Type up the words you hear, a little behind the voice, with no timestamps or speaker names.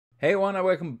Hey everyone, and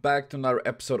welcome back to another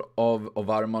episode of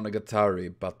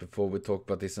Owarimonogatari. But before we talk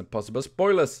about this and possible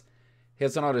spoilers,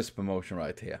 here's another promotion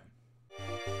right here.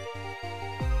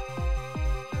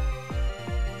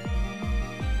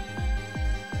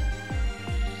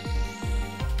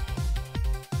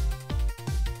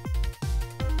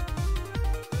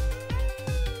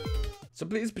 So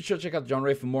please be sure to check out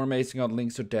Yonrei for more amazing art.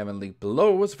 Links to them and link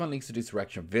below. Also find links to this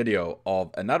reaction video of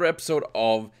another episode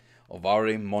of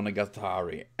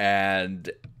Owarimonogatari.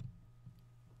 And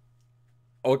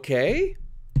okay,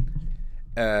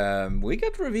 we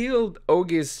got revealed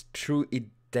Ogi's true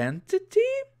identity,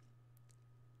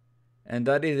 and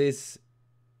that it is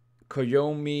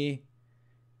Koyomi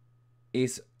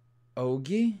is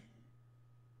Ogi.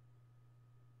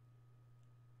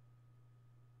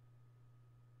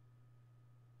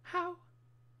 How?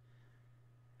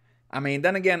 I mean,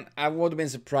 then again, I would have been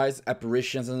surprised.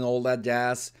 Apparitions and all that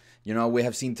jazz. You know, we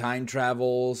have seen time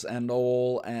travels and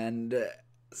all, and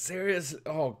seriously,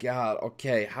 oh god,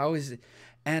 okay, how is it?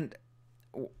 And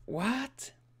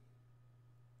what?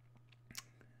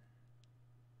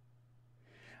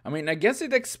 I mean, I guess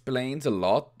it explains a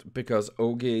lot, because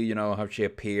Ogi, you know, how she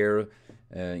appear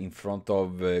in front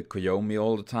of Koyomi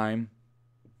all the time.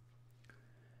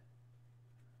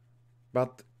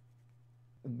 But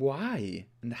why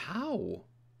and how?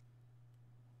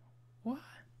 What?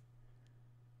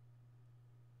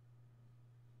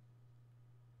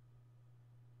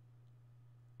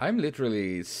 I'm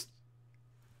literally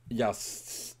just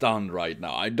stunned right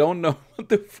now. I don't know what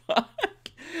the fuck.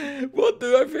 What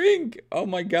do I think? Oh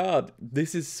my god,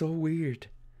 this is so weird.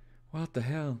 What the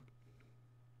hell?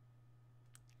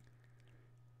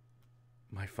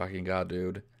 My fucking god,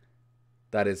 dude.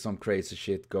 That is some crazy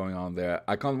shit going on there.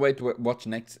 I can't wait to watch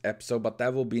next episode, but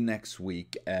that will be next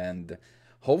week. And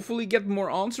hopefully get more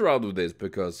answer out of this,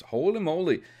 because holy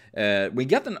moly. We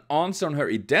get an answer on her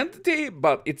identity,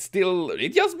 but it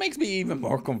just makes me even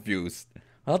more confused.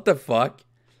 What the fuck?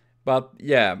 But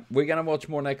yeah, we're gonna watch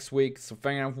more next week. So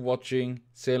thank you for watching.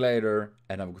 See you later,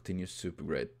 and have a continued super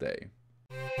great day.